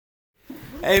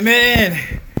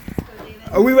Amen.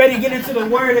 Are we ready to get into the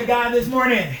Word of God this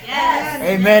morning? Yes.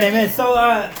 Amen, amen. So,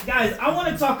 guys, I want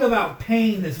to talk about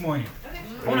pain this morning.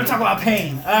 I want to talk about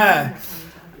pain.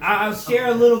 I'll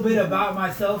share a little bit about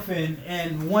myself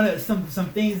and one of some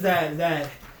things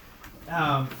that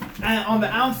on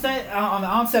the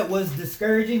onset was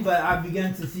discouraging, but I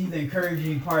began to see the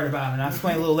encouraging part about it. And I'll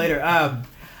explain a little later.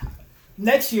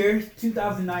 Next year,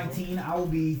 2019, I will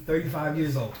be 35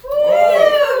 years old.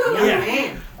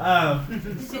 Yeah.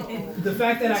 The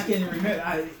fact that I can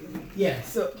remember,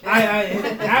 So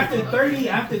after 30,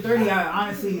 I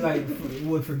honestly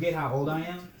would forget how old I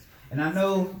am. And I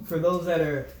know for those that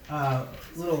are a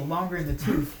little longer in the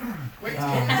tooth than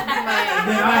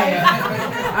I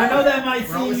am, I know that might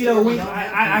seem,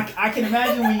 I can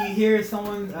imagine when you hear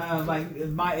someone like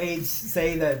my age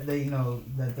say that they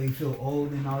feel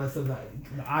old and all that stuff.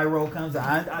 The eye roll comes.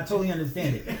 I totally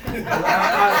understand it.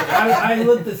 I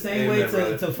look the same way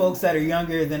to folks that are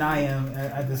younger than I am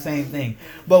at the same thing.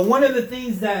 But one of the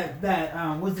things that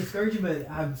was discouraging, but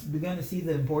I've begun to see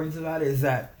the importance about it, is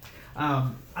that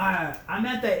I'm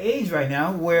at that age right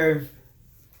now where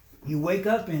you wake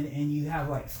up and you have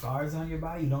like scars on your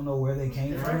body. You don't know where they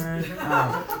came from.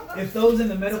 If those in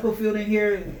the medical field in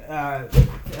here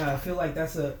feel like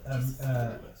that's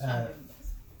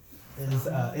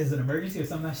is an emergency or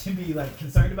something I should be like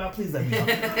concerned about, please let me know.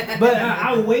 But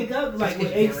I wake up like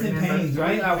with aches and pains,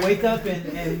 right? I wake up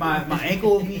and my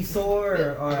ankle will be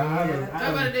sore or I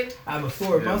have a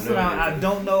sore muscle. I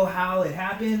don't know how it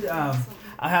happened.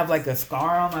 I have like a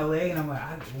scar on my leg, and I'm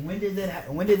like, when did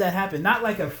that happen? Not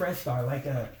like a fresh scar, like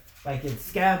it's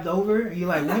scabbed over. And you're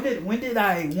like, when did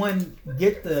I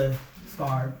get the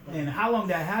scar, and how long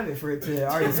did I have it for it to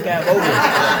already scab over?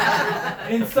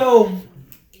 And so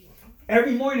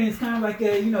every morning it's kind of like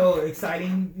a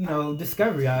exciting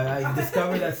discovery. I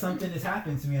discover that something has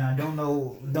happened to me, and I don't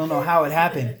know how it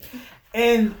happened.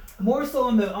 And more so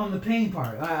on the pain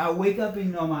part, I wake up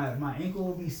and my ankle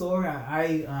will be sore.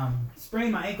 I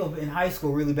sprained my ankle in high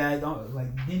school really bad.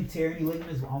 Didn't tear any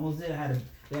ligaments, almost did. They had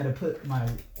to put my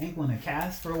ankle in a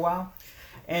cast for a while,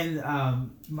 and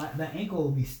the ankle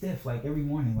will be stiff like every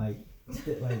morning,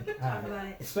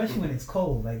 especially when it's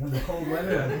cold. Like when the cold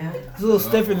weather, it's a little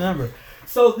stiffer than ever.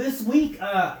 So this week,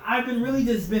 I've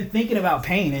been thinking about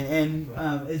pain, and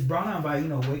it's brought on by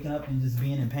waking up and just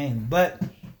being in pain, but.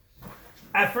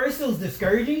 At first it was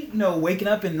discouraging, waking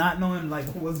up and not knowing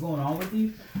what's going on with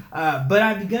you. But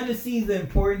I've begun to see the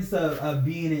importance of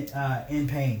being in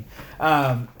pain.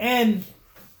 And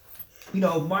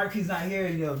Mark, he's not here.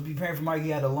 Be praying for Mark. He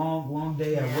had a long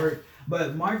day at work.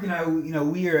 But Mark and I,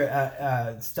 we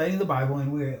are studying the Bible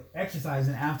and we were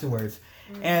exercising afterwards.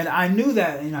 And I knew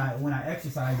that when I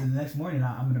exercise the next morning,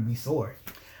 I'm going to be sore.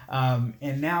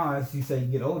 And now, as you say, you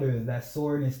get older, that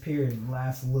soreness period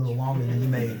lasts a little longer than you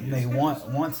may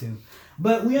want to.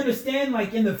 But we understand,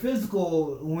 in the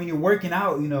physical, when you're working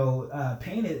out,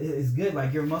 pain is good.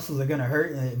 Like your muscles are gonna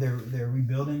hurt, and they're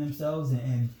rebuilding themselves,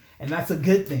 and that's a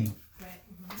good thing. Right.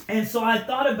 Mm-hmm. And so I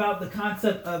thought about the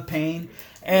concept of pain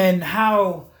and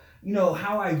how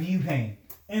I view pain.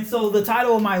 And so the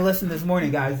title of my lesson this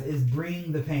morning, guys, is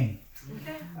 "Bring the Pain."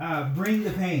 Okay. Bring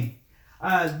the pain.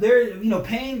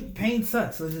 Pain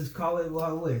sucks. Let's just call it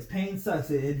what it is. Pain sucks.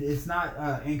 It's not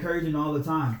encouraging all the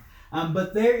time.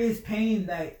 But there is pain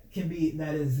that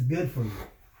is good for you.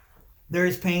 There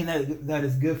is pain that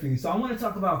is good for you. So I want to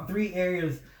talk about 3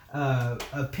 areas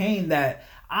of pain that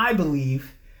I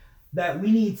believe that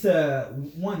we need to,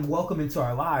 one, welcome into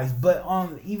our lives. But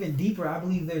on even deeper, I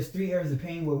believe there's 3 areas of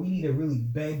pain where we need to really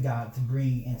beg God to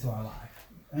bring into our life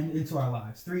and into our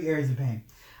lives. 3 areas of pain.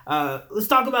 Let's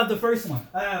talk about the first one.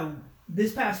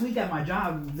 This past week at my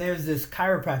job, there's this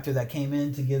chiropractor that came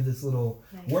in to give this little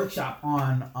workshop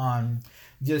on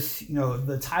just,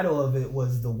 the title of it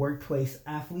was The Workplace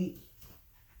Athlete,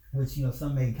 which,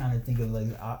 some may kind of think of like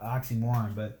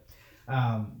oxymoron, but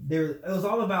it was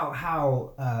all about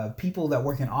how people that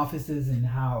work in offices and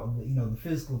how, the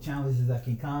physical challenges that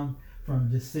can come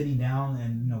from just sitting down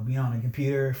and being on a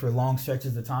computer for long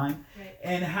stretches of time, right.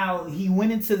 And how he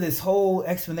went into this whole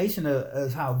explanation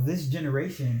of how this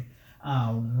generation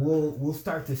will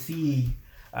start to see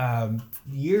 10,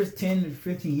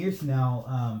 15 years from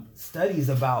now, studies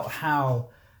about how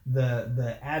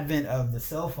the advent of the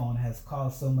cell phone has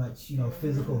caused so much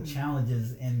physical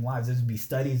challenges in lives. There'll be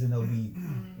studies and there'll be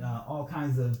all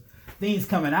kinds of things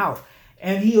coming out.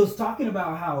 And he was talking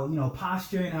about how,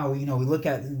 posture and how, we look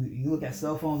at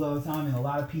cell phones all the time, and a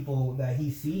lot of people that he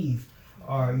sees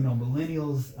are,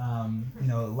 millennials,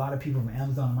 a lot of people from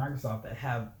Amazon and Microsoft that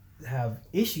have have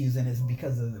issues, and it's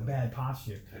because of the bad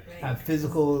posture, have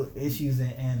physical issues,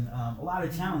 and a lot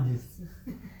of challenges.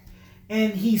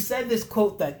 And he said this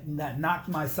quote that knocked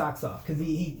my socks off, because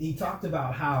he talked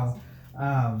about how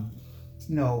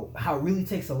how it really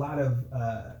takes a lot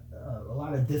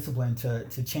of discipline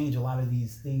to change a lot of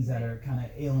these things that are kind of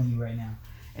ailing you right now.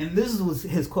 And this was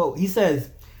his quote. He says,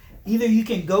 "Either you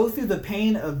can go through the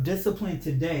pain of discipline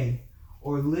today,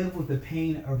 or live with the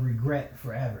pain of regret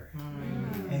forever."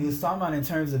 And he was talking about in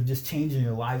terms of just changing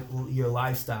your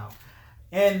lifestyle.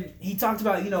 And he talked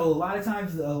about, a lot of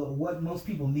times what most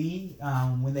people need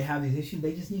when they have these issues,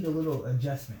 they just need a little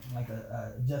adjustment, like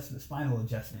a spinal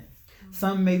adjustment.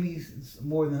 Some maybe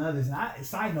more than others. And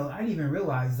side note, I didn't even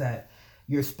realize that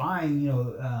your spine,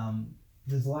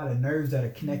 there's a lot of nerves that are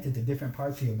connected to different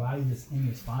parts of your body just in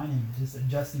your spine, and just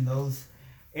adjusting those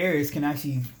areas can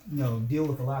actually, deal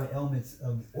with a lot of elements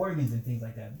of organs and things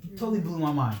like that. Totally blew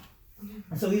my mind.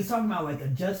 And so he was talking about like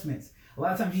adjustments. A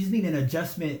lot of times you just need an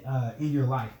adjustment in your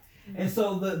life. And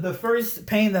so the first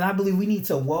pain that I believe we need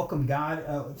to welcome God,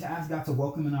 to ask God to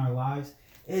welcome in our lives,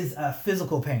 is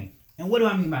physical pain. And what do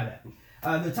I mean by that?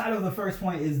 The title of the first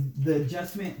point is the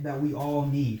adjustment that we all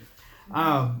need.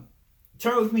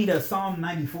 Turn with me to Psalm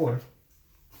 94.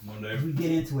 Monday. As we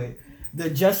get into it, the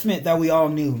adjustment that we all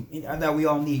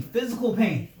need, physical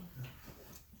pain.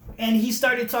 And he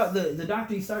started the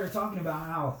doctor. He started talking about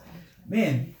how,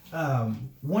 man,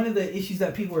 one of the issues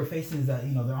that people are facing is that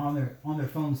they're on their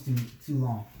phones too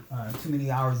long, too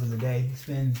many hours of the day.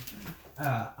 Spend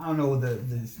I don't know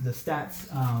the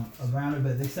stats around it,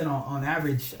 but they said on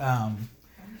average,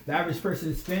 the average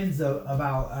person spends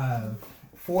about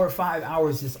 4 or 5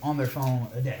 hours just on their phone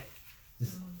a day,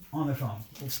 just on their phone,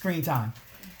 screen time.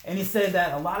 And he said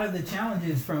that a lot of the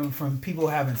challenges from people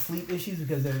having sleep issues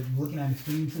because they're looking at the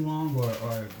screen too long,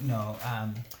 or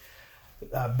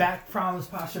back problems,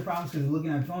 posture problems because they're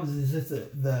looking at phones, is just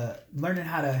the learning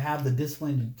how to have the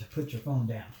discipline to put your phone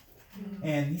down. Mm-hmm.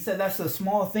 And he said that's a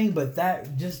small thing, but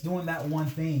that just doing that one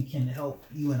thing can help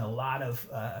you in a lot of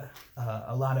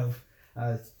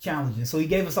challenges. So he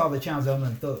gave us all the challenges. I'm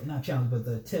going to throw, not challenge, but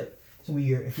the tip. So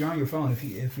if you're on your phone,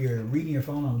 if you're reading your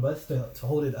phone on the bus, to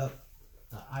hold it up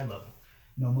eye level.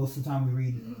 Most of the time we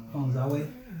read phones that way.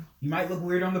 You might look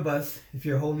weird on the bus if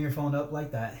you're holding your phone up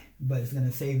like that, but it's going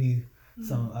to save you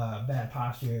some bad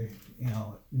posture,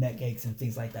 neck aches and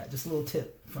things like that. Just a little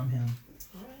tip from him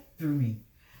through me.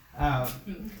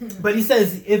 But he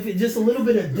says just a little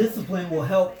bit of discipline will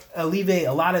help alleviate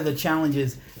a lot of the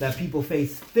challenges that people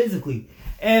face physically.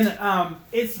 And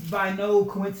it's by no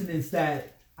coincidence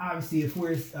that obviously if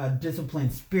we're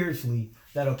disciplined spiritually,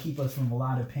 that'll keep us from a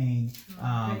lot of pain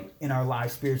in our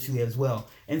lives spiritually as well.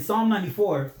 In Psalm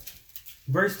 94,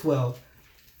 verse 12,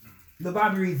 the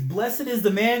Bible reads, "Blessed is the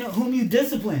man whom you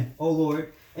discipline, O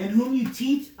Lord, and whom you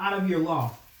teach out of your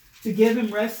law, to give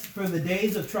him rest for the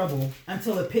days of trouble,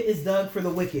 until a pit is dug for the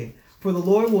wicked. For the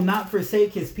Lord will not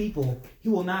forsake his people. He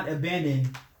will not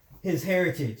abandon his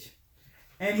heritage."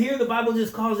 And here the Bible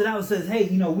just calls it out and says, hey,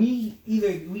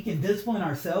 we can discipline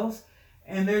ourselves,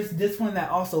 and there's discipline that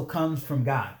also comes from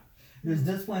God. There's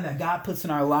discipline that God puts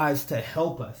in our lives to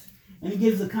help us. And he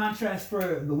gives a contrast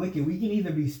for the wicked. We can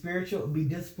either be spiritual, be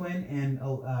disciplined and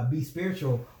be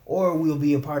spiritual, or we'll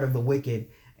be a part of the wicked.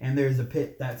 And there's a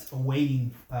pit that's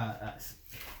awaiting us.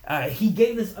 He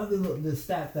gave the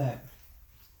stat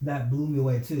that blew me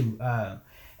away too.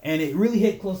 And it really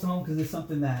hit close to home because it's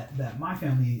something that my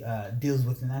family deals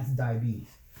with, and that's diabetes.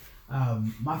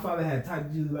 My father had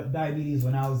type 2 diabetes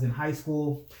when I was in high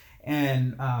school,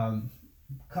 and a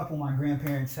couple of my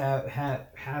grandparents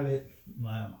have it.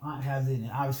 My aunt has it,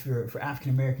 and obviously for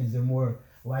African Americans, they're more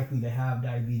likely to have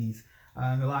diabetes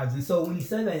in their lives. And so when he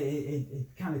said that,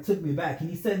 it kind of took me back. And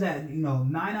he said that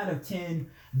 9 out of 10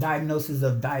 diagnoses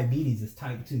of diabetes is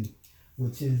type 2,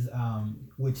 which is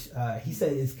he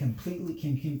said is can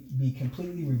be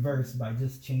completely reversed by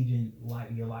just changing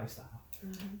your lifestyle.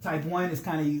 Mm-hmm. Type 1 is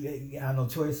kind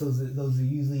of choice. Those are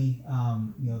usually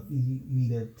you need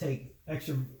to take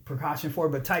extra precaution for.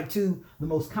 But type 2, the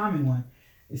most common one,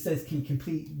 it says can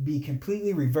be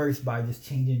completely reversed by just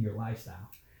changing your lifestyle.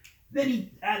 Then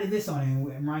he added this on it, and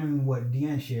reminded me of what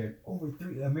Deanne shared.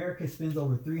 America spends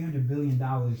over $300 billion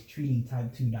treating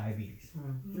type 2 diabetes.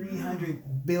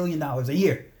 $300 billion a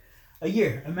year. A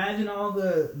year. Imagine all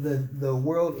the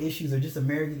world issues, or just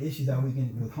American issues that we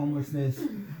can, with homelessness,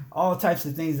 all types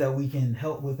of things that we can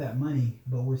help with that money,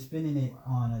 but we're spending it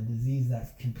on a disease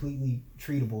that's completely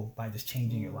treatable by just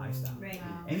changing your lifestyle. Right.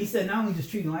 And he said, not only just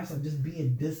treating lifestyle, just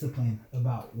being disciplined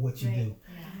about what you do.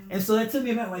 Yeah. And so that took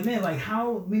me about,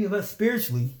 how many of us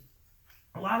spiritually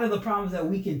a lot of the problems that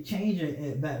we can change,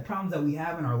 that problems that we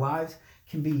have in our lives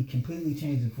can be completely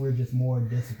changed if we're just more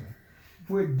disciplined. If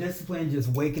we're disciplined, just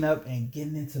waking up and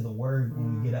getting into the Word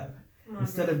when we get up.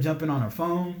 Instead of jumping on our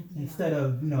phone, instead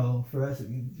of, for us,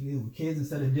 kids,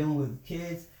 instead of dealing with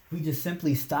kids, we just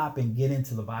simply stop and get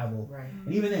into the Bible. Right.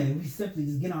 And even then, we simply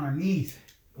just get on our knees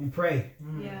and pray.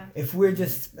 Yeah. If we're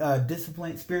just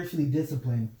disciplined, spiritually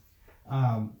disciplined,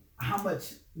 how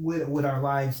much would our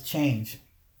lives change?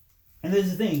 And this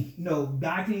is the thing,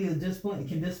 God can either discipline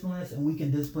us, and we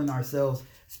can discipline ourselves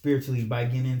spiritually by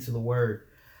getting into the Word.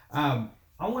 I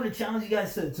want to challenge you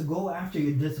guys to go after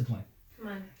your discipline.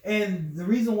 And the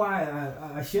reason why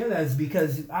I share that is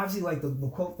because obviously, like the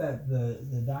quote that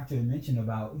the doctor mentioned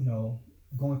about,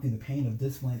 going through the pain of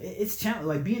discipline, it's challenging.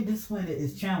 Like being disciplined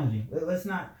is challenging. Let's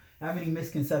not have any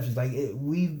misconceptions. Like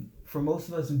for most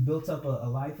of us, we built up a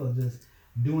life of just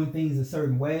doing things a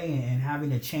certain way and having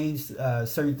to change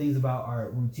certain things about our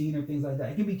routine or things like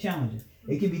that. It can be challenging.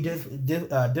 It can be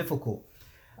difficult.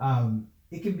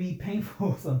 It can be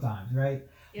painful sometimes, right?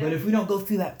 Yep. But if we don't go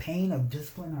through that pain of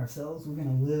disciplining ourselves, we're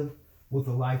going to live with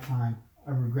a lifetime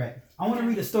of regret. I want to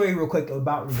read a story real quick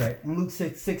about regret in Luke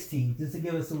 6:16, just to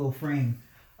give us a little frame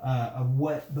of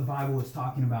what the Bible is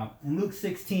talking about. In Luke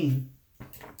 16,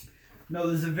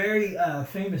 there's a very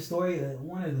famous story,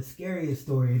 one of the scariest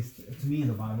stories to me in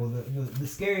the Bible. The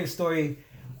scariest story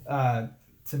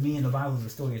to me in the Bible is the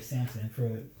story of Samson.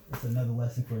 It's another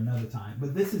lesson for another time.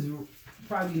 But this is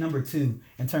probably number 2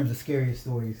 in terms of scariest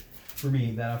stories for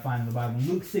me that I find in the Bible.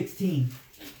 Luke 16,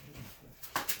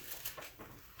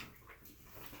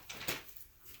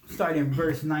 starting in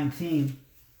verse 19.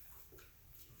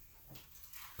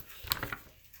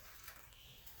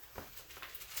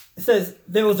 It says,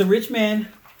 "There was a rich man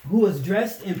who was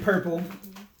dressed in purple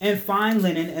and fine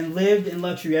linen and lived in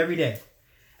luxury every day.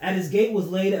 At his gate was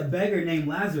laid a beggar named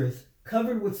Lazarus,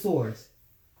 covered with sores,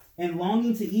 and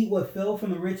longing to eat what fell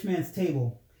from the rich man's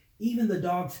table. Even the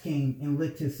dogs came and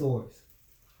licked his sores.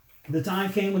 The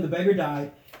time came when the beggar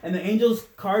died, and the angels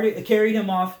carried him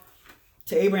off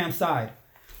to Abraham's side.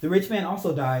 The rich man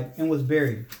also died and was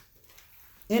buried.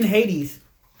 In Hades,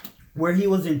 where he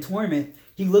was in torment,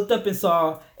 he looked up and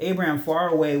saw Abraham far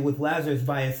away with Lazarus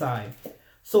by his side.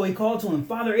 So he called to him,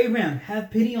 'Father Abraham, have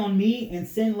pity on me and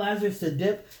send Lazarus to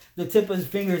dip the tip of his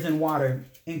fingers in water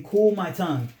and cool my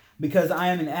tongue, because I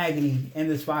am in agony in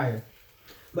this fire.'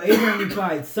 But Abraham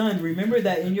replied, 'Son, remember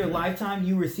that in your lifetime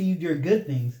you received your good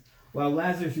things, while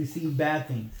Lazarus received bad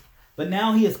things. But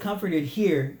now he is comforted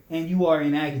here, and you are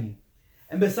in agony.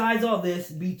 And besides all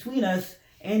this, between us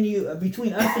and you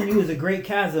is a great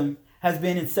chasm has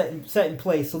been set in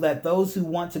place, so that those who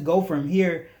want to go from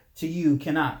here to you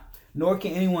cannot, nor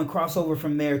can anyone cross over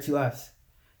from there to us.'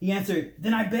 He answered,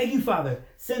 'Then I beg you, Father,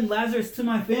 send Lazarus to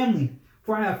my family,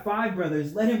 for I have 5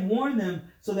 brothers. Let him warn them,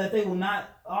 so that they will not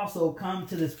also come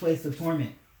to this place of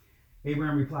torment.'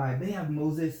 Abraham replied, 'They have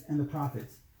Moses and the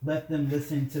prophets. Let them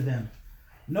listen to them.'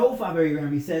 'No, Father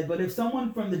Abraham,' he said, 'but if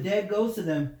someone from the dead goes to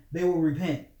them, they will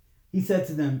repent.' He said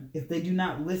to them, 'If they do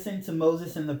not listen to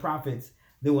Moses and the prophets,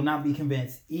 they will not be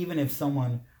convinced, even if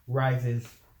someone rises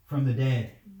from the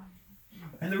dead.'"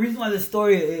 And the reason why this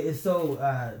story is so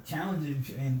challenging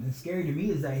and scary to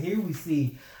me is that here we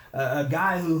see a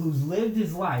guy who's lived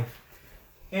his life,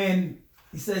 and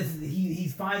he says he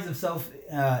finds himself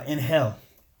in hell.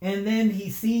 And then he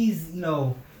sees,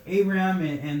 Abraham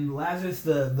and Lazarus,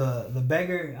 the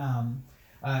beggar,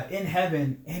 in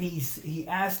heaven, and he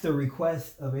asked the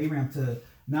request of Abraham to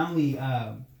not only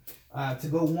to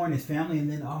go warn his family,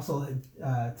 and then also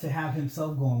to have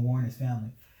himself go and warn his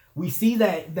family. We see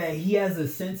that he has a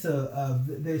sense of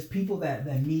there's people that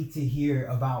need to hear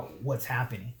about what's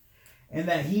happening, and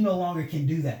that he no longer can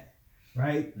do that,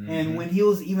 right? Mm-hmm. And when he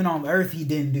was even on earth, he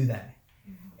didn't do that.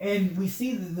 And we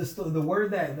see the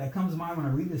word that comes to mind when I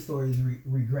read this story is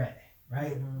regret,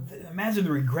 right? Mm-hmm. Imagine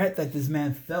the regret that this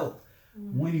man felt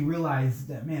when he realized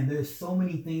that, man, there's so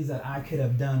many things that I could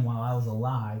have done while I was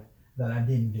alive that I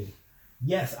didn't do.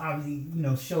 Yes,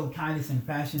 obviously, show kindness and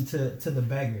compassion to the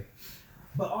beggar,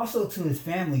 but also to his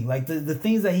family. Like the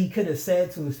things that he could have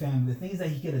said to his family, the things that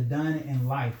he could have done in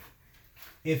life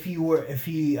if he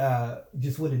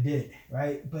just would have did it,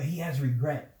 right? But he has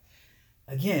regret.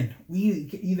 Again, we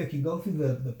either can go through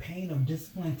the pain of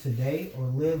discipline today or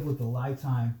live with a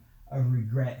lifetime of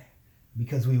regret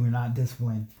because we were not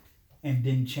disciplined and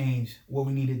didn't change what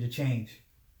we needed to change.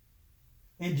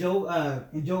 In Job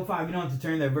 5, you don't have to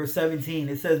turn there, verse 17,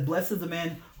 it says, "Blessed is the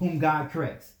man whom God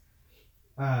corrects."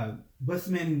 Blessed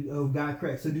the man whom God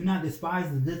corrects. So do not despise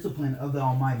the discipline of the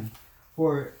Almighty.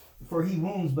 For he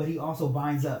wounds, but he also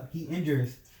binds up. He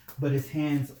injures, but his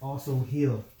hands also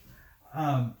heal.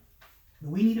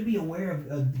 we need to be aware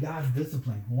of God's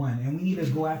discipline, one, and we need to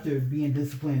go after being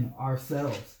disciplined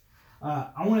ourselves.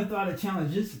 I want to throw out a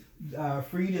challenge just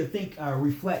for you to think,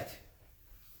 reflect,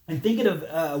 and think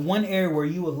of one area where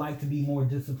you would like to be more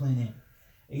disciplined in.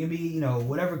 It can be,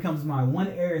 whatever comes to mind, one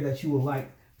area that you would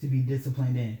like to be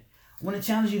disciplined in. I want to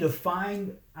challenge you to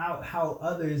find out how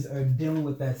others are dealing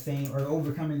with that same or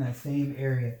overcoming that same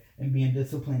area and being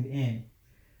disciplined in.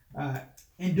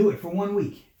 And do it for 1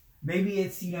 week. Maybe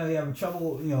it's, you have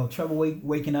trouble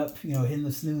waking up, hitting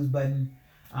the snooze button.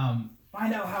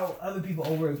 Find out how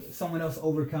someone else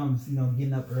overcomes,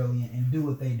 getting up early and do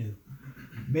what they do.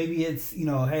 Maybe it's,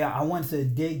 hey, I want to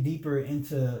dig deeper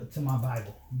into my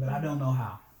Bible, but I don't know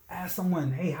how. Ask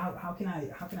someone, hey, how can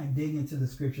I dig into the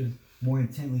scriptures more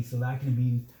intently so that I can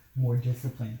be more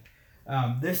disciplined?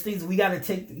 There's things we got to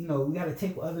take, we got to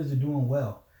take what others are doing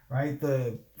well, right?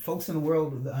 The folks in the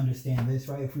world understand this,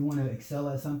 right? If we want to excel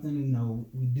at something,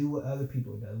 we do what other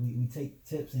people do. We take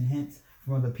tips and hints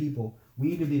from other people. We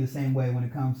need to be the same way when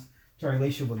it comes to our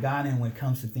relationship with God and when it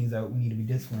comes to things that we need to be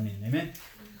disciplined in. Amen?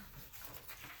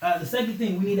 The second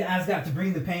thing we need to ask God to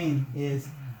bring the pain is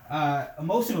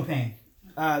emotional pain.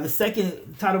 The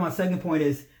second title of my second point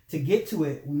is, to get to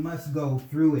it, we must go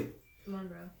through it. Come on,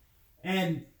 bro.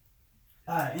 And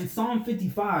in Psalm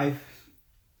 55,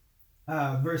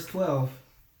 verse 12,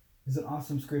 is an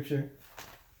awesome scripture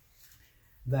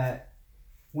that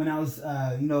when I was,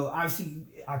 obviously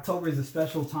October is a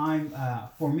special time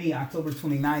for me. October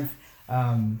 29th,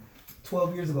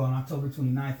 12 years ago on October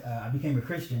 29th, I became a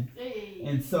Christian. Hey.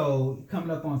 And so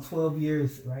coming up on 12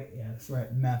 years, right? Yeah, that's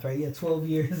right. Math, right? Yeah, 12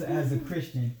 years as a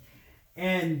Christian.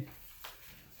 And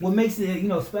what makes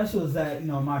it, special is that,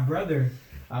 my brother,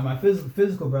 my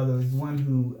physical brother is the one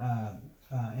who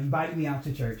invited me out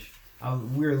to church.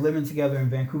 We were living together in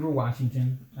Vancouver,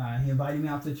 Washington. He invited me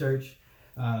out to church,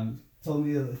 told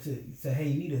me to say, hey,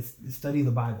 you need to study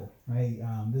the Bible, right?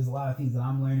 There's a lot of things that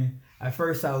I'm learning. At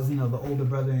first, I was, the older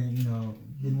brother and,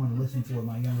 didn't want to listen to what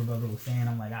my younger brother was saying.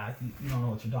 I'm like, you don't know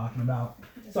what you're talking about.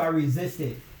 So I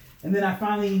resisted. And then I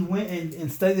finally went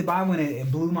and studied the Bible, and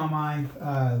it blew my mind.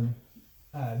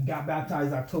 Got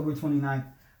baptized October 29th,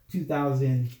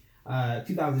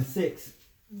 2006.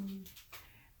 Mm-hmm.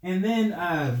 And then,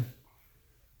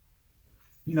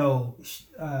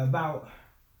 about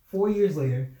 4 years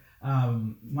later,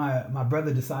 my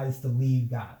brother decides to leave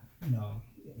God.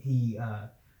 He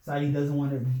decided he doesn't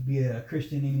want to be a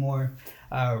Christian anymore.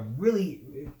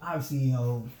 Really, obviously,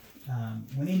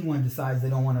 when anyone decides they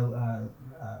don't want to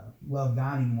love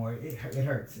God anymore, it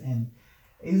hurts. And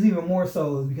it was even more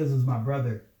so because it was my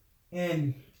brother.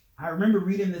 And I remember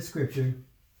reading this scripture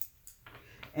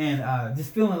and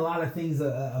just feeling a lot of things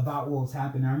about what was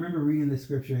happening. I remember reading this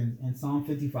scripture in Psalm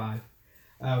 55,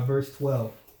 verse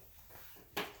 12.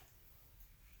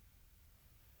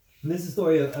 And this is the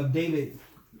story of David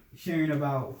sharing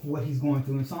about what he's going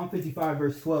through. In Psalm 55,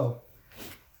 verse 12, it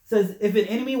says, if an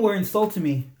enemy were insulting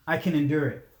me, I can endure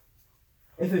it.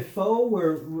 If a foe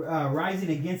were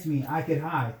rising against me, I could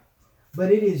hide.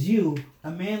 But it is you, a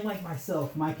man like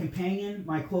myself, my companion,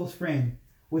 my close friend,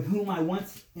 with whom I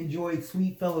once enjoyed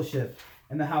sweet fellowship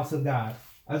in the house of God,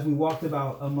 as we walked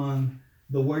about among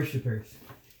the worshipers.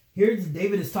 Here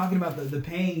David is talking about the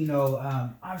pain,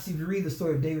 obviously if you read the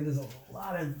story of David, there's a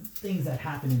lot of things that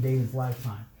happened in David's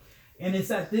lifetime. And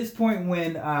it's at this point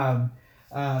when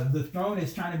the throne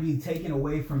is trying to be taken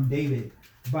away from David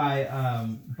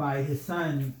by his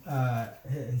son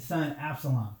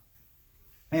Absalom.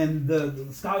 And the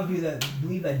scholars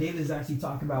believe that David is actually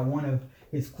talking about one of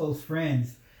his close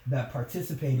friends that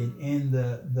participated in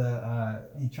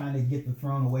in trying to get the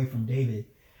throne away from David.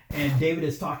 And David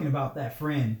is talking about that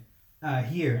friend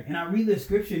here. And I read the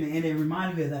scripture and it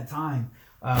reminded me of that time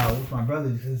with my brother,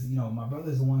 because my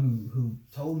brother's the one who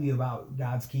told me about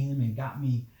God's kingdom and got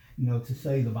me to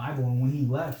study the Bible. And when he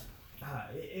left,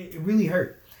 it really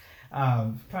hurt.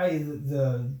 Probably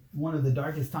one of the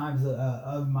darkest times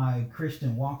of my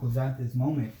Christian walk was at this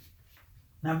moment.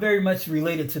 And I'm very much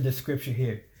related to the scripture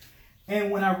here.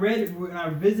 And when I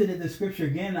visited the scripture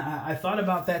again, I thought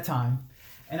about that time,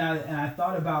 and I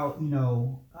thought about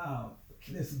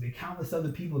this is the countless other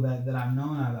people that I've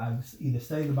known. I've either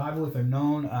studied the Bible with or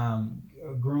known,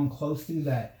 or grown close to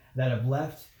that have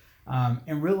left,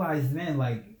 and realized, man,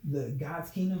 like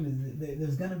God's kingdom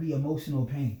there's gonna be emotional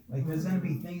pain. Like there's gonna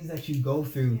be things that you go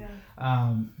through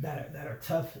that are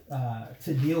tough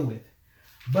to deal with,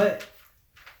 but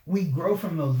we grow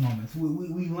from those moments.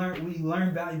 We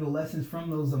learn valuable lessons from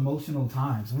those emotional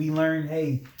times. We learn,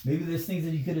 hey, maybe there's things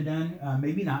that you could have done,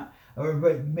 maybe not,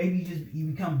 but maybe you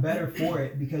become better for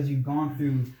it because you've gone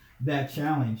through that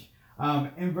challenge.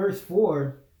 In verse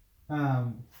 4,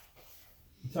 in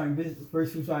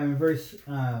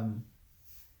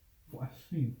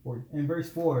verse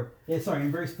 4,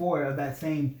 in verse 4 of that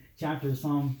same chapter,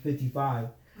 Psalm 55,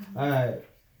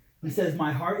 he says,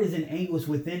 "My heart is in anguish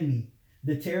within me.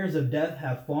 The terrors of death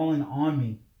have fallen on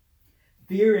me.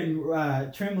 Fear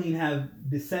and trembling have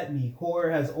beset me.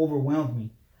 Horror has overwhelmed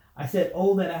me. I said,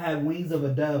 oh, that I had wings of a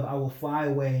dove. I will fly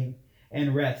away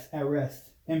and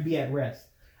be at rest.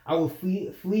 I will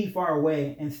flee far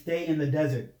away and stay in the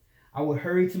desert. I will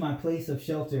hurry to my place of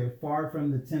shelter, far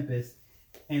from the tempest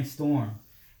and storm."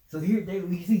 So here,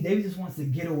 you see, David just wants to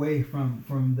get away from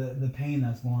the pain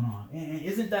that's going on. And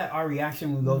isn't that our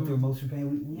reaction when we go through emotional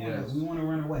pain? We want to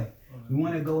run away. We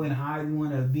want to go and hide. We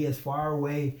want to be as far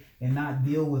away and not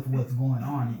deal with what's going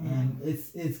on. And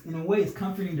it's in a way, it's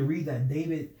comforting to read that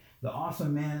David, the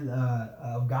awesome man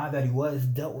of God that he was,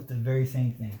 dealt with the very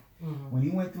same thing. When he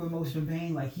went through emotional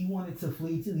pain, like he wanted to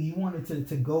flee too. He wanted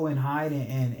to go and hide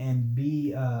and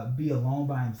be alone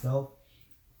by himself.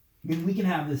 I mean, we can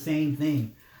have the same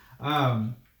thing.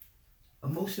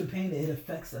 Emotional pain, it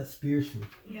affects us spiritually.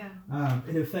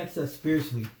 It affects us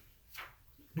spiritually.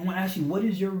 I want to ask you, what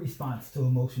is your response to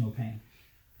emotional pain?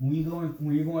 When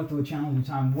you're going through a challenging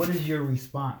time, what is your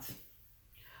response?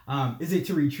 Is it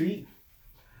to retreat,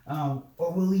 or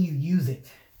will you use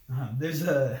it? There's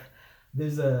a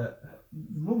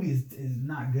movie is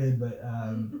not good, but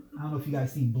I don't know if you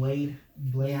guys seen Blade.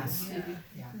 Yes.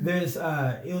 Yeah. There's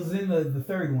it was in the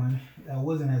third one that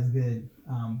wasn't as good,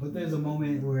 but there's a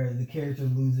moment where the character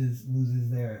loses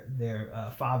their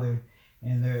father,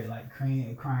 and they're like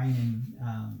crying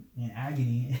in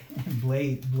agony. And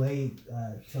Blade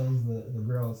tells the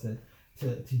girl to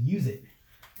use it.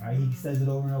 Right? He says it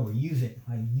over and over. Use it.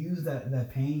 Like use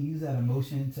that pain, use that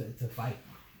emotion to fight.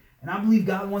 And I believe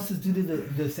God wants us to do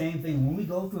the same thing. When we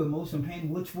go through emotional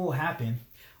pain, which will happen,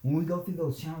 when we go through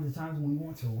those challenging times, when we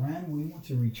want to run, when we want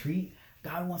to retreat,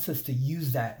 God wants us to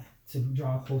use that to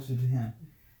draw closer to Him.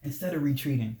 Instead of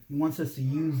retreating, He wants us to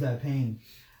use that pain.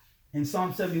 In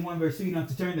Psalm 71, verse 3, you don't have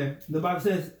to turn there, the Bible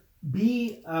says,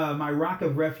 "Be my rock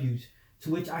of refuge, to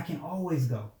which I can always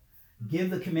go. Give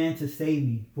the command to save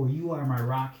me, for you are my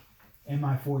rock and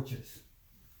my fortress."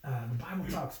 The Bible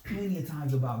talks plenty of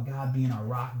times about God being our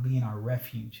rock, being our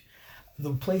refuge,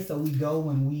 the place that we go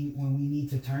when we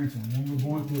need to turn to Him, when we're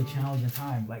going through a challenging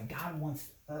time. Like God wants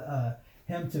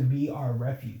Him to be our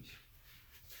refuge.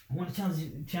 I want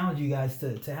to challenge you guys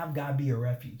to have God be your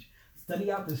refuge.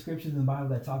 Study out the scriptures in the Bible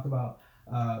that talk about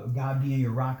God being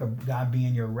your rock, God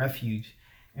being your refuge,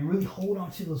 and really hold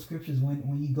on to those scriptures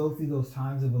when you go through those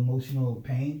times of emotional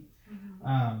pain,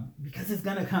 because it's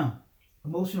gonna come.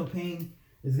 Emotional pain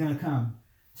is going to come.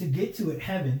 To get to it,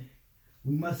 heaven,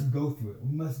 we must go through it.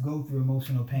 We must go through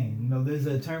emotional pain. You know, there's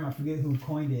a term, I forget who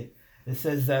coined it, that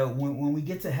says that when we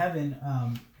get to heaven,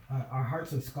 our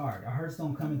hearts are scarred. Our hearts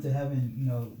don't come into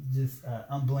heaven, just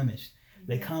unblemished.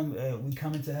 They come. We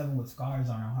come into heaven with scars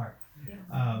on our heart.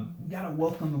 We got to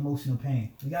welcome emotional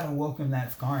pain. We got to welcome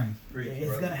that scarring.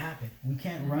 It's going to happen. We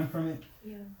can't run from it.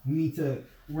 We need to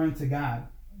run to God.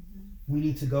 We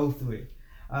need to go through it.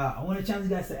 I want to challenge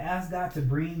you guys to ask God to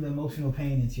bring the emotional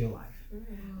pain into your life.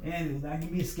 And that can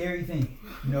be a scary thing.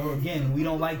 Again, we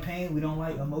don't like pain. We don't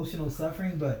like emotional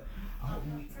suffering, but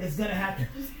it's going to happen.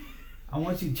 I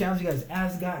want you to challenge you guys,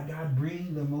 ask God,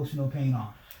 bring the emotional pain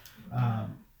on.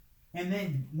 And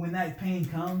then when that pain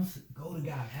comes, go to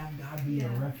God. Have God be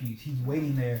your refuge. He's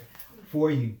waiting there for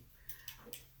you.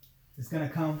 It's going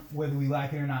to come whether we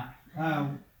like it or not.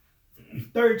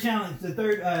 Third challenge, the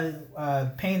third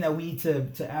pain that we need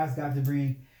to ask God to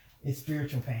bring is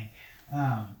spiritual pain.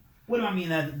 What do I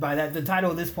mean by that? The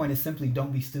title of this point is simply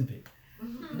 "Don't be stupid."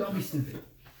 Don't be stupid.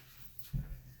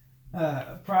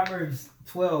 Proverbs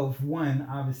 12:1.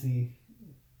 Obviously,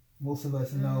 most of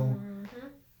us know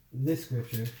this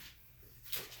scripture.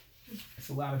 It's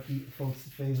a lot of folks'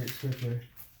 favorite scripture.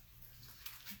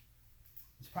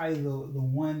 It's probably the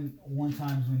one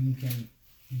times when you can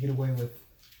get away with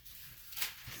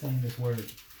saying this word.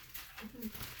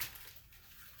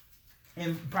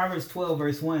 In Proverbs 12,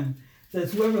 verse 1, it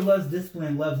says, "Whoever loves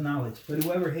discipline loves knowledge, but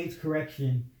whoever hates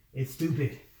correction is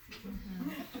stupid."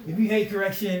 If you hate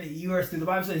correction, you are stupid. The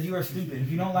Bible says you are stupid. If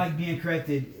you don't like being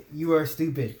corrected, you are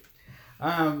stupid.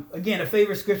 Again, a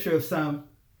favorite scripture of some,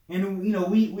 and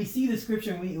we see the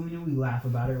scripture and we laugh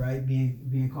about it, right?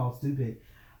 Being called stupid,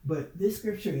 but this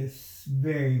scripture is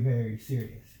very, very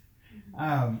serious.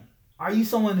 Are you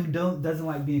someone who doesn't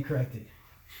like being corrected?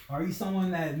 Are you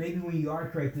someone that maybe when you are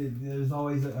corrected, there's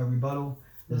always a rebuttal?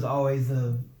 There's always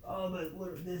but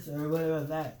what this or whatever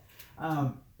that.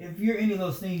 If you're any of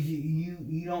those things,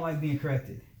 you don't like being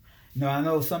corrected. I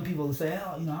know some people say,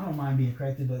 oh, I don't mind being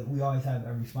corrected, but we always have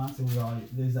a response, and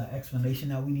there's an explanation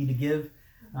that we need to give.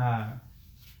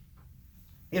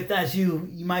 If that's you,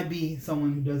 you might be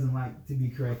someone who doesn't like to be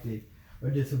corrected or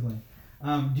disciplined.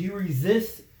 Do you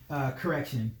resist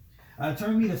correction?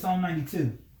 Turn me to Psalm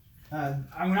 92.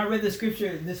 When I read this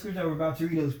scripture we're about to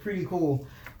read, it was pretty cool.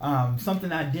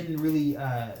 Something I didn't really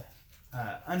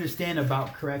understand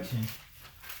about correction.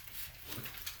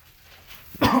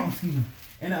 Excuse me.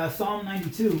 In Psalm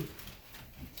 92,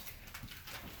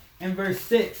 in verse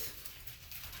 6,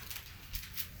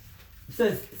 it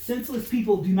says, "Senseless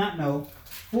people do not know,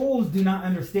 fools do not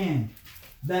understand,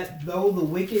 that though the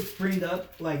wicked spring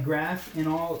up like grass and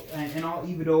all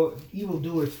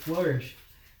evildoers flourish,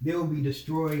 they will be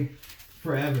destroyed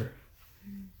forever."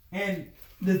 And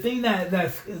the thing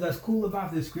that's cool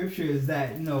about this scripture is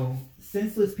that,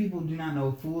 senseless people do not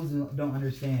know, fools don't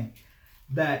understand,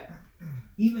 that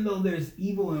even though there's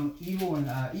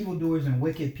evildoers and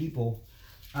wicked people,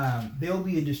 they'll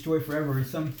be destroyed forever. In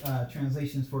some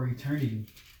translations, for eternity.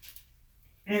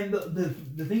 And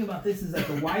the thing about this is that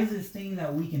the wisest thing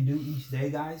that we can do each day,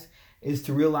 guys, is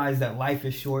to realize that life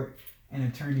is short and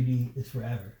eternity is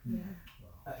forever. Yeah.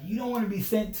 You don't want to be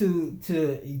sent to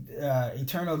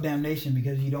eternal damnation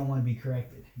because you don't want to be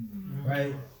corrected,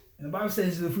 right? And the Bible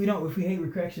says if we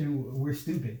hate correction, we're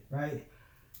stupid, right?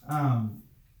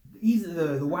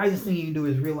 The wisest thing you can do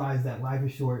is realize that life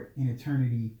is short and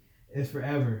eternity is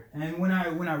forever. And when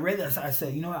I read this, I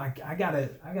said, I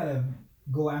gotta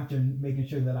go after making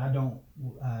sure that I don't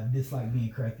dislike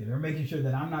being corrected, or making sure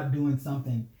that I'm not doing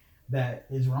something that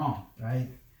is wrong, right?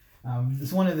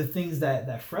 It's one of the things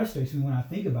that frustrates me when I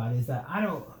think about it, is that I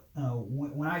don't,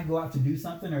 when I go out to do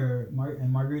something,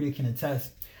 and Margarita can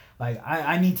attest, like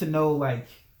I need to know like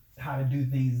how to do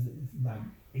things like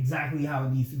exactly how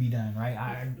it needs to be done,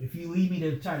 right? If you leave me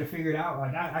to try to figure it out,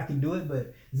 like I can do it,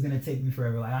 but it's gonna take me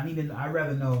forever. Like I'd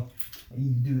rather know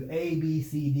you do A, B,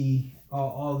 C, D,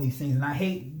 all these things, and I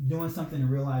hate doing something and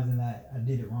realizing that I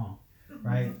did it wrong,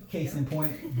 right? Case in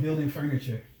point, building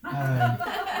furniture.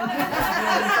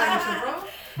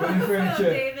 Building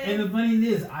furniture. And the funny thing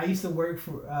is, I used to work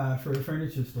for a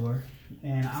furniture store,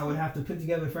 and I would have to put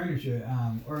together furniture,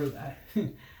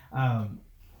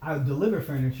 I would deliver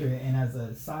furniture, and as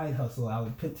a side hustle, I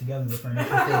would put together the furniture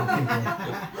for the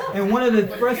people. And one of the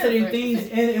frustrating things,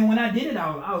 and when I did it,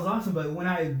 I was awesome. But when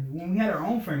we had our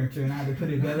own furniture and I had to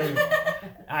put it together,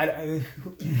 I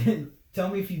tell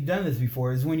me if you've done this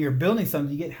before. Is when you're building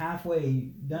something, you get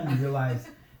halfway done, you realize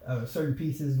a certain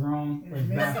piece is wrong, or it's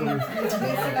backwards,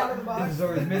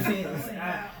 or it's missing.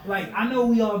 I know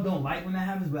we all don't like when that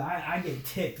happens, but I get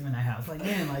ticked when that happens. Like,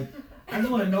 man, like I just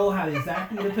want to know how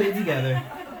exactly to put it together.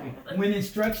 When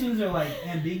instructions are like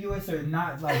ambiguous or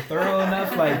not like thorough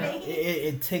enough, like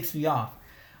it ticks me off.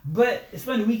 But it's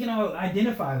funny, we can all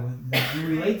identify with that and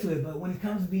relate to it. But when it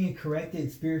comes to being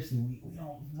corrected spiritually, we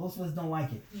don't. Most of us don't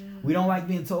like it. Yeah. We don't like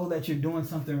being told that you're doing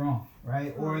something wrong,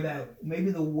 right? Or that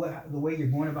maybe the way you're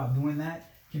going about doing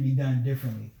that can be done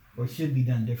differently, or should be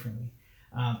done differently.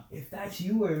 If that's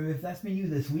you, or if that's been you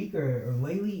this week or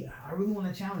lately, I really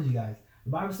want to challenge you guys.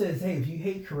 The Bible says, hey, if you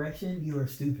hate correction, you are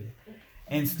stupid.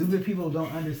 And stupid people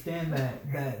don't understand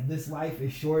that this life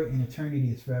is short and eternity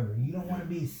is forever. You don't want to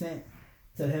be sent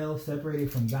to hell,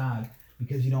 separated from God,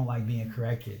 because you don't like being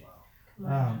corrected.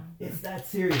 It's that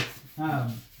serious.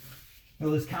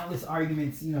 There's countless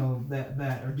arguments,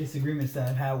 that are disagreements that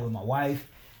I've had with my wife,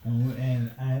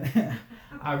 and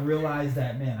I realized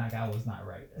that, man, like I was not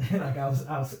right. Like I was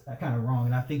kind of wrong,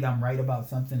 and I think I'm right about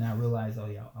something, and I realized, oh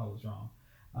yeah, I was wrong.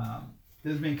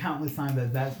 There's been countless times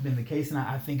that's been the case, and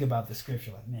I think about the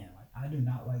scripture, like, man, like I do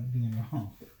not like being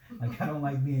wrong. Like I don't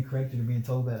like being corrected or being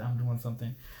told that I'm doing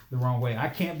something the wrong way. I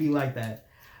can't be like that.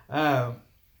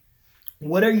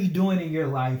 What are you doing in your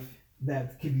life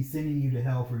that could be sending you to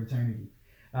hell for eternity?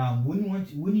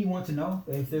 Wouldn't you want to know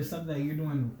if there's something that you're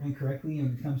doing incorrectly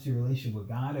when it comes to your relationship with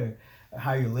God or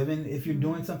how you're living? If you're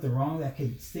doing something wrong that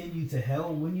could send you to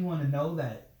hell, wouldn't you want to know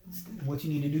that what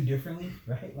you need to do differently,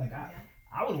 right? Like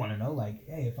I would want to know, like,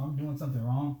 hey, if I'm doing something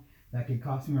wrong that could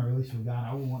cost me my relationship with God,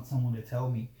 I would want someone to tell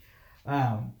me.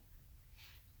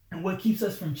 And what keeps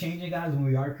us from changing, guys, when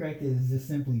we are corrected is just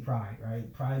simply pride,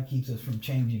 right? Pride keeps us from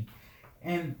changing.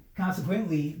 And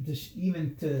consequently,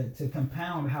 even to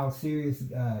compound how serious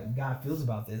God feels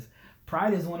about this,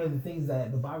 pride is one of the things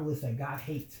that the Bible lists that God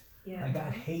hates. Yeah. Like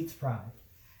God hates pride.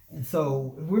 And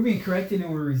so if we're being corrected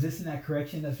and we're resisting that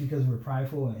correction, that's because we're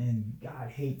prideful, and God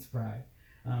hates pride.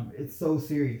 It's so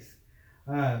serious.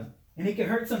 And it can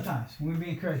hurt sometimes when we're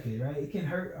being corrected, right? It can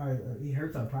hurt it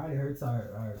hurts our pride, it hurts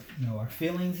our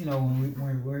feelings,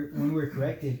 when we're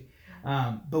corrected.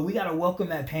 But we got to welcome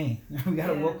that pain. We got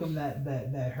to welcome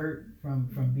that hurt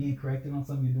from being corrected on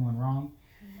something you're doing wrong,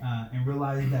 and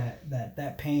realize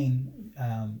that pain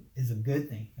is a good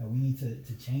thing. We need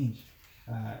to change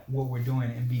what we're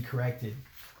doing and be corrected.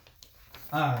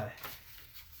 And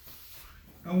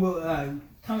we'll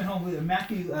coming home with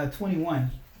Matthew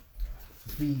 21.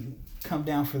 As we come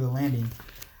down for the landing,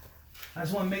 I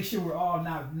just want to make sure we're all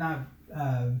not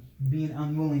being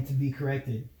unwilling to be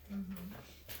corrected.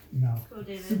 No,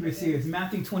 super serious.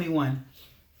 Matthew 21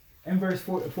 and verse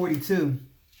 42.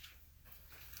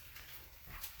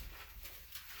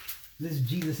 This is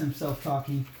Jesus himself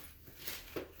talking.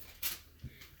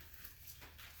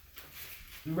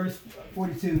 In verse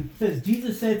 42 it says,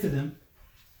 Jesus said to them,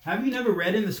 have you never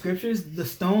read in the scriptures, the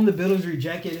stone the builders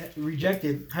rejected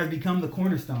has become the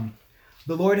cornerstone.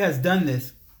 The Lord has done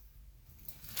this,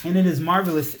 and it is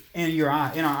marvelous in our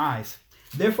eyes.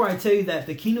 Therefore I tell you that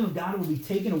the kingdom of God will be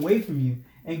taken away from you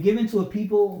and given to a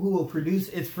people who will produce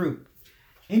its fruit.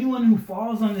 Anyone who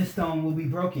falls on this stone will be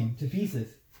broken to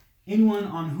pieces. Anyone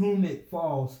on whom it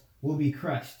falls will be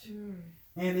crushed.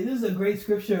 And it is a great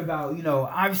scripture about,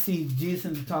 obviously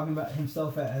Jesus talking about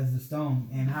himself as the stone,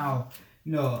 and how,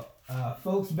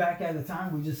 folks back at the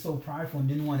time were just so prideful and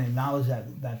didn't want to acknowledge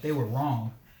that they were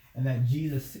wrong and that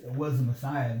Jesus was the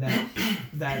Messiah,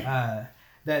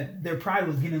 that their pride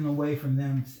was getting away from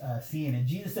them seeing it.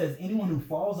 Jesus says anyone who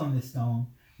falls on this stone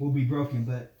will be broken,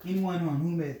 but anyone on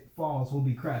whom it falls will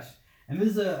be crushed. And this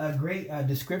is a great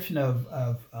description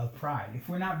of pride. If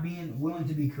we're not being willing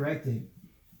to be corrected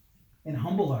and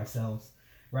humble ourselves,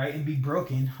 right, and be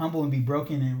broken, humble and be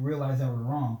broken and realize that we're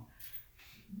wrong,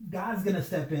 God's going to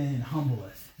step in and humble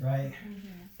us, right?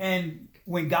 And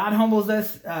when God humbles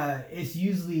us, it's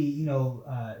usually,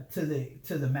 to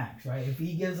the max, right? If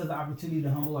he gives us the opportunity to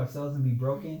humble ourselves and be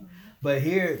broken. But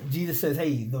here, Jesus says,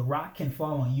 hey, the rock can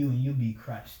fall on you and you'll be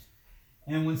crushed.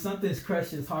 And when something's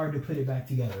crushed, it's hard to put it back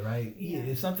together, right? Yeah.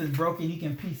 If something's broken, you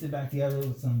can piece it back together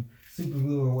with some super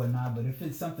glue or whatnot. But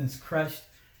if something's crushed,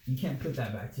 you can't put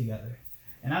that back together.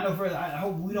 And I know I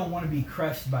hope we don't want to be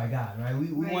crushed by God, right?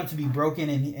 We want to be broken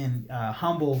and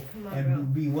humble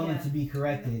and be willing to be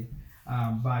corrected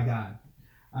by God.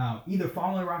 Either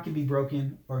fall on a rock and be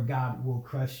broken, or God will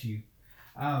crush you.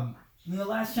 And the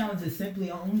last challenge is simply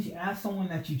only ask someone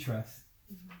that you trust,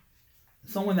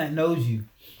 someone that knows you,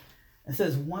 and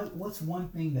says, what's one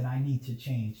thing that I need to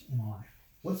change in my life?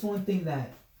 What's one thing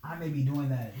that I may be doing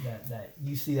that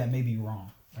you see that may be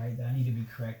wrong, right? That I need to be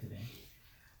corrected in.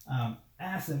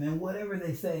 Ask them, and whatever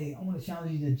they say, I want to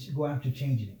challenge you to go after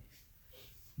changing it.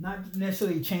 Not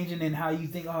necessarily changing in how you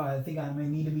think, I think I may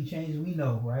need to be changed. We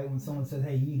know, right? When someone says,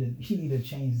 hey, you need to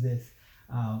change this.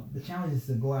 The challenge is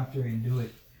to go after it and do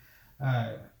it.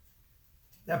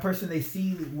 That person, they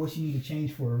see what you need to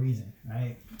change for a reason,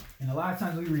 right? And a lot of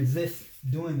times we resist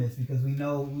doing this because we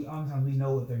know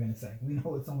what they're going to say. We know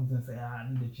what someone's going to say, I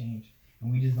need to change.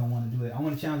 And we just don't want to do it. I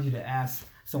want to challenge you to ask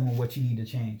someone what you need to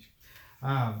change.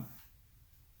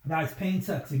 Guys, pain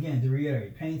sucks. Again, to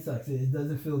reiterate, pain sucks. It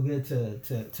doesn't feel good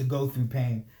to go through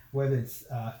pain, whether it's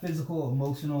physical,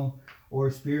 emotional, or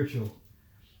spiritual.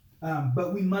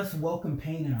 But we must welcome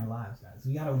pain in our lives, guys.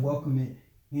 We got to welcome it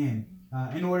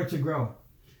in order to grow.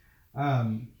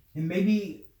 And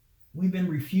maybe we've been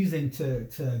refusing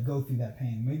to go through that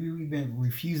pain. Maybe we've been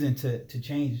refusing to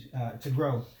change, to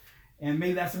grow. And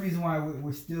maybe that's the reason why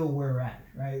we're still where we're at,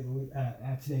 right?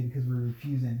 At today, because we're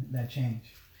refusing that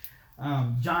change.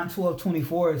 John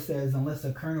 12:24 says, unless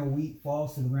a kernel of wheat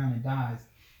falls to the ground and dies,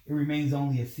 it remains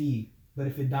only a seed. But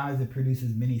if it dies, it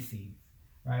produces many seeds,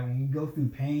 right? When we go through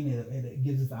pain, it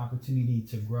gives us the opportunity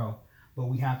to grow. But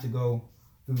we have to go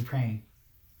through pain.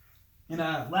 And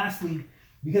lastly,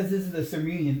 because this is a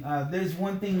communion, there's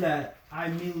one thing that I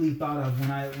immediately thought of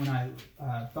when I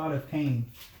thought of pain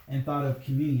and thought of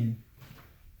communion.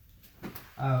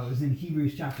 It was in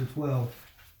Hebrews chapter 12.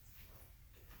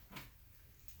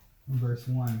 Verse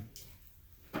 1.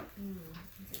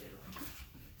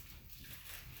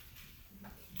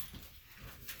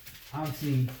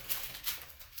 Obviously,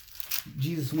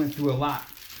 Jesus went through a lot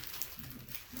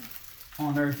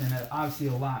on earth and obviously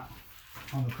a lot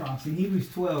on the cross. In Hebrews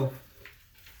 12,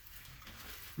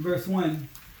 verse 1,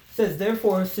 says,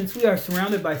 therefore, since we are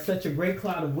surrounded by such a great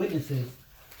cloud of witnesses,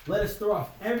 let us throw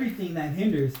off everything that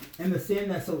hinders and the sin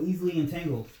that so easily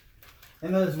entangles.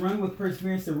 And let us run with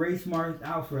perseverance the race marked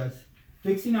out for us,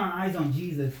 fixing our eyes on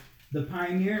Jesus, the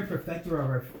pioneer and perfecter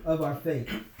of our faith.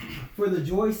 For the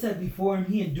joy set before him,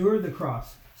 he endured the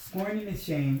cross, scorning its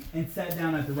shame, and sat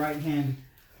down at the right hand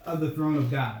of the throne of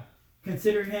God.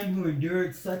 Consider him who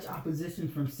endured such opposition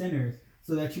from sinners,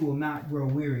 so that you will not grow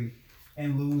weary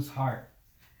and lose heart.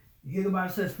 Here the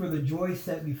Bible says, for the joy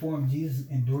set before him, Jesus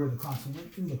endured the cross and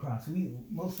went through the cross.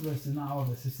 Most of us, not all of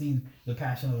us, have seen the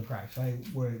Passion of the Christ, right?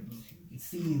 Where you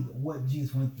see what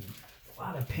Jesus went through. A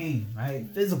lot of pain, right?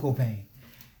 Physical pain.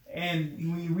 And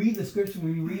when you read the scripture,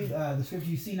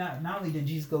 you see not only did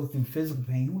Jesus go through physical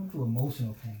pain, he went through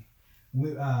emotional pain.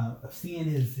 Seeing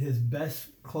his best,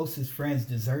 closest friends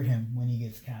desert him when he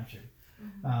gets captured.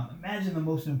 Imagine the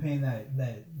emotional pain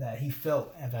that he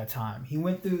felt at that time. He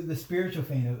went through the spiritual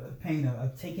pain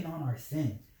of taking on our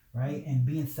sin, right? And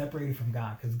being separated from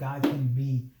God, because God couldn't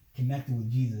be connected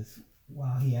with Jesus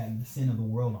while he had the sin of the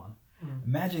world on him.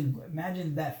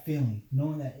 Imagine that feeling,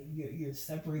 knowing that you're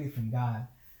separated from God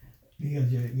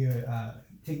because you're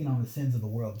taking on the sins of the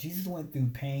world. Jesus went through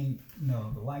pain,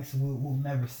 the likes we'll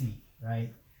never see,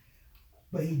 right?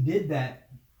 But he did that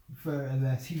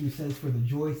as Hebrews says, for the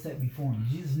joy set before him.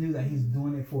 Jesus knew that he's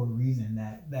doing it for a reason,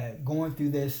 that going through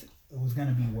this was going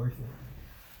to be worth it.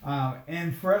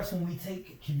 And for us, when we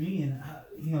take communion,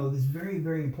 it's very,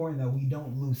 very important that we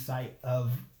don't lose sight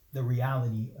of the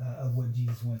reality of what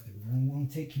Jesus went through. When we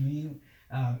take communion,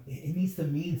 it needs to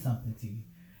mean something to you.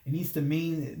 It needs to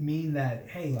mean that,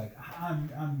 hey, like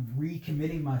I'm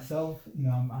recommitting myself.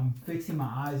 I'm fixing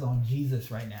my eyes on Jesus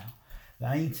right now.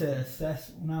 I need to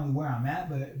assess not only where I'm at,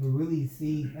 but really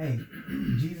see, hey,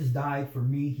 Jesus died for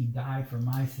me. He died for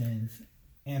my sins.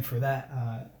 And for that,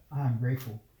 I'm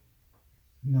grateful.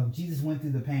 Jesus went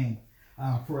through the pain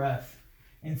for us.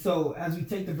 And so as we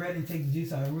take the bread and take the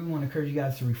juice, I really want to encourage you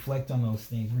guys to reflect on those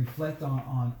things. Reflect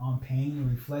on pain.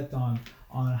 And reflect on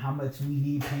how much we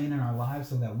need pain in our lives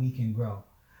so that we can grow.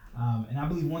 And I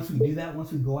believe once we do that,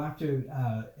 once we go after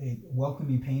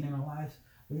welcoming pain in our lives,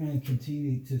 we're going to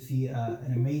continue to see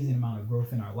an amazing amount of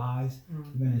growth in our lives.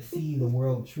 We're going to see the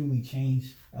world truly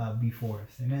change before us.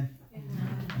 Amen?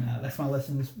 Amen. And that's my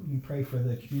lesson. We pray for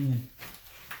the communion.